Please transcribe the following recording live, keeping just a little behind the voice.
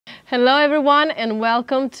Hello everyone and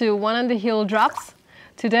welcome to Oneonthehill Drops.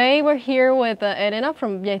 Today we're here with Elena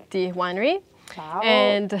from Vietti Winery. Ciao.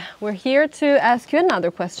 And we're here to ask you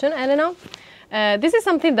another question, Elena. This is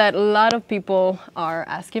something that a lot of people are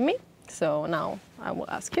asking me, so now I will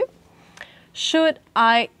ask you. Should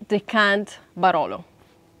I decant Barolo?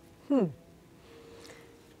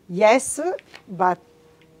 Yes, but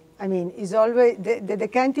I mean, it's always the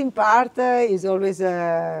decanting part is always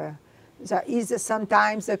is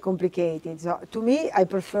sometimes complicated. So to me, I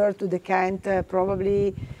prefer to decant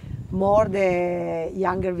probably more the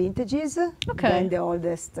younger vintages than the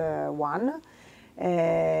oldest one,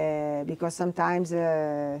 because sometimes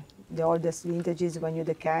the oldest vintages, when you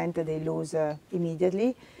decant, they lose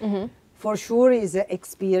immediately. For sure, is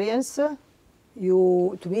experience.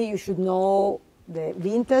 To me, you should know the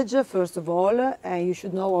vintage first of all, and you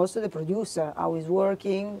should know also the producer, how he's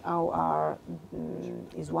working, how are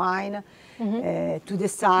his wine, to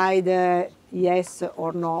decide yes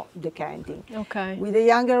or no decanting. Okay. With the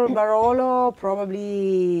younger Barolo,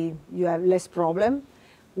 probably you have less problem.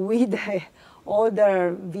 With the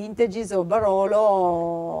older vintages of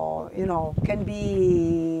Barolo, you know, can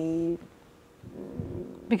be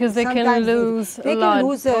because they can lose a lot. They can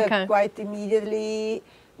lose quite immediately.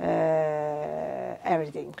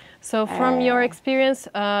 Everything. So from your experience,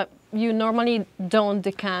 you normally don't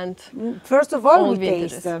decant. First of all, we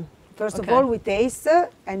vintages. taste. First of all, we taste,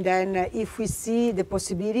 and then if we see the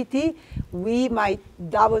possibility, we might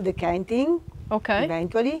double decanting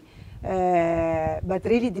eventually. But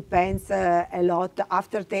really depends a lot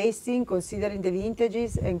after tasting, considering the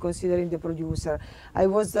vintages and considering the producer. I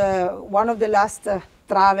was one of the last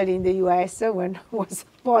travel in the US when it was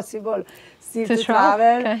possible still to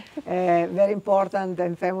travel. Very important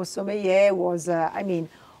and famous sommelier was, I mean,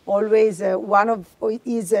 always one of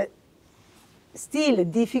his still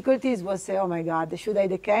difficulties was say, oh my God, should I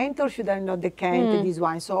decant or should I not decant this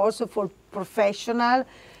wine? So also for professional,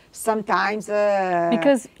 sometimes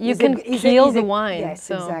because you can kill the wine. Yes,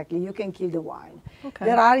 so. Exactly. You can kill the wine.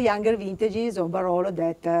 There are younger vintages of Barolo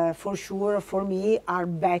that, for sure, for me, are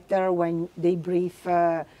better when they brief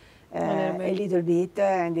a little bit,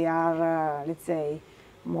 and they are, let's say,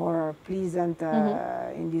 more pleasant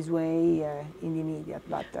in this way in the immediate.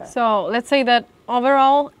 But so let's say that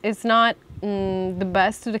overall, it's not the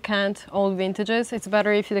best to decant old vintages. It's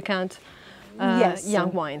better if you decant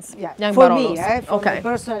young wines. Yeah, young for Barolos. me, from my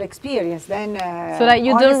personal experience, then so that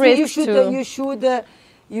you don't risk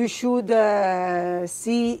you should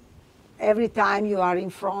see every time you are in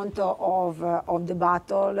front of the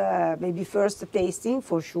bottle, maybe first tasting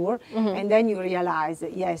for sure, and then you realize,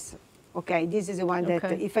 yes, okay, this is the one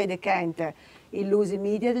that if I decant, it loses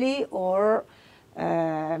immediately, or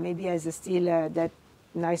maybe has still that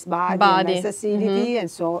nice body. Nice acidity, and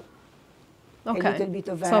so. A little bit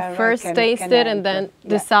of so first taste it and then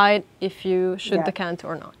decide if you should decant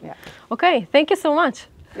or not. Okay, thank you so much.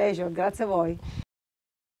 Pleasure, grazie a voi.